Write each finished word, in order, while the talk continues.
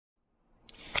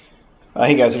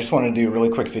Hey guys, I just wanted to do a really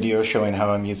quick video showing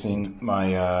how I'm using my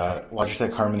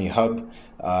Logitech Harmony Hub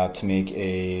to make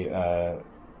a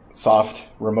soft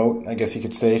remote, I guess you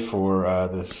could say, for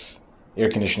this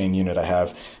air conditioning unit I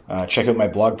have. Check out my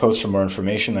blog post for more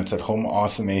information. That's at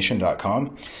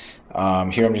homeawesomation.com.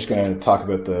 Here I'm just going to talk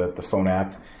about the phone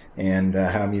app and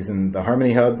how I'm using the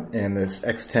Harmony Hub and this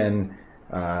X10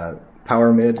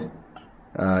 Powermid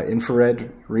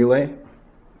infrared relay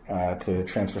to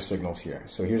transfer signals here.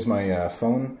 So here's my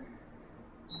phone,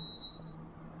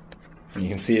 and you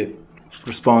can see it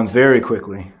responds very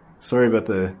quickly. Sorry about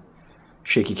the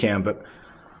shaky cam, but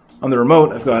on the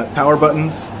remote I've got power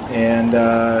buttons and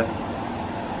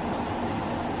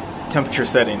temperature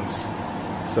settings.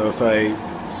 So if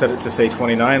I set it to say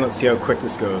 29, let's see how quick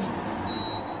this goes.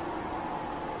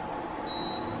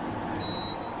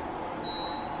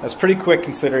 That's pretty quick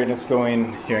considering it's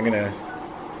going, here I'm gonna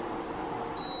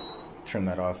turn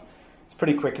that off. It's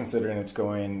pretty quick considering it's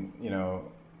going, you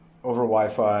know, over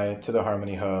Wi-Fi to the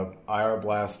Harmony Hub, IR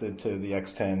blasted to the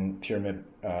X10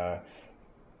 Powermid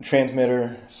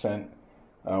transmitter, sent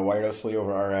wirelessly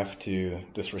over RF to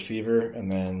this receiver, and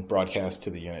then broadcast to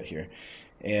the unit here.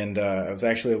 And I was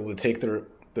actually able to take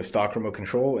the stock remote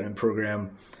control and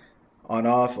program on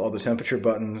off all the temperature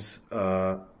buttons,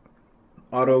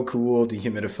 auto, cool,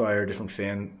 dehumidifier, different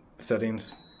fan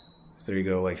settings. So there you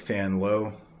go, like fan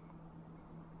low.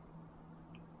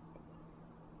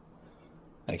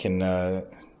 I can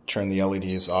turn the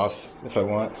LEDs off if I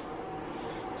want.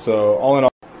 So all in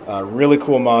all, a really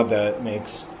cool mod that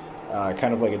makes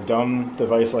kind of like a dumb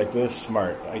device like this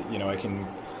smart. I can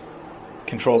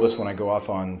control this when I go off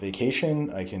on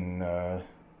vacation. I can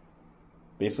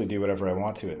basically do whatever I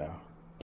want to it now.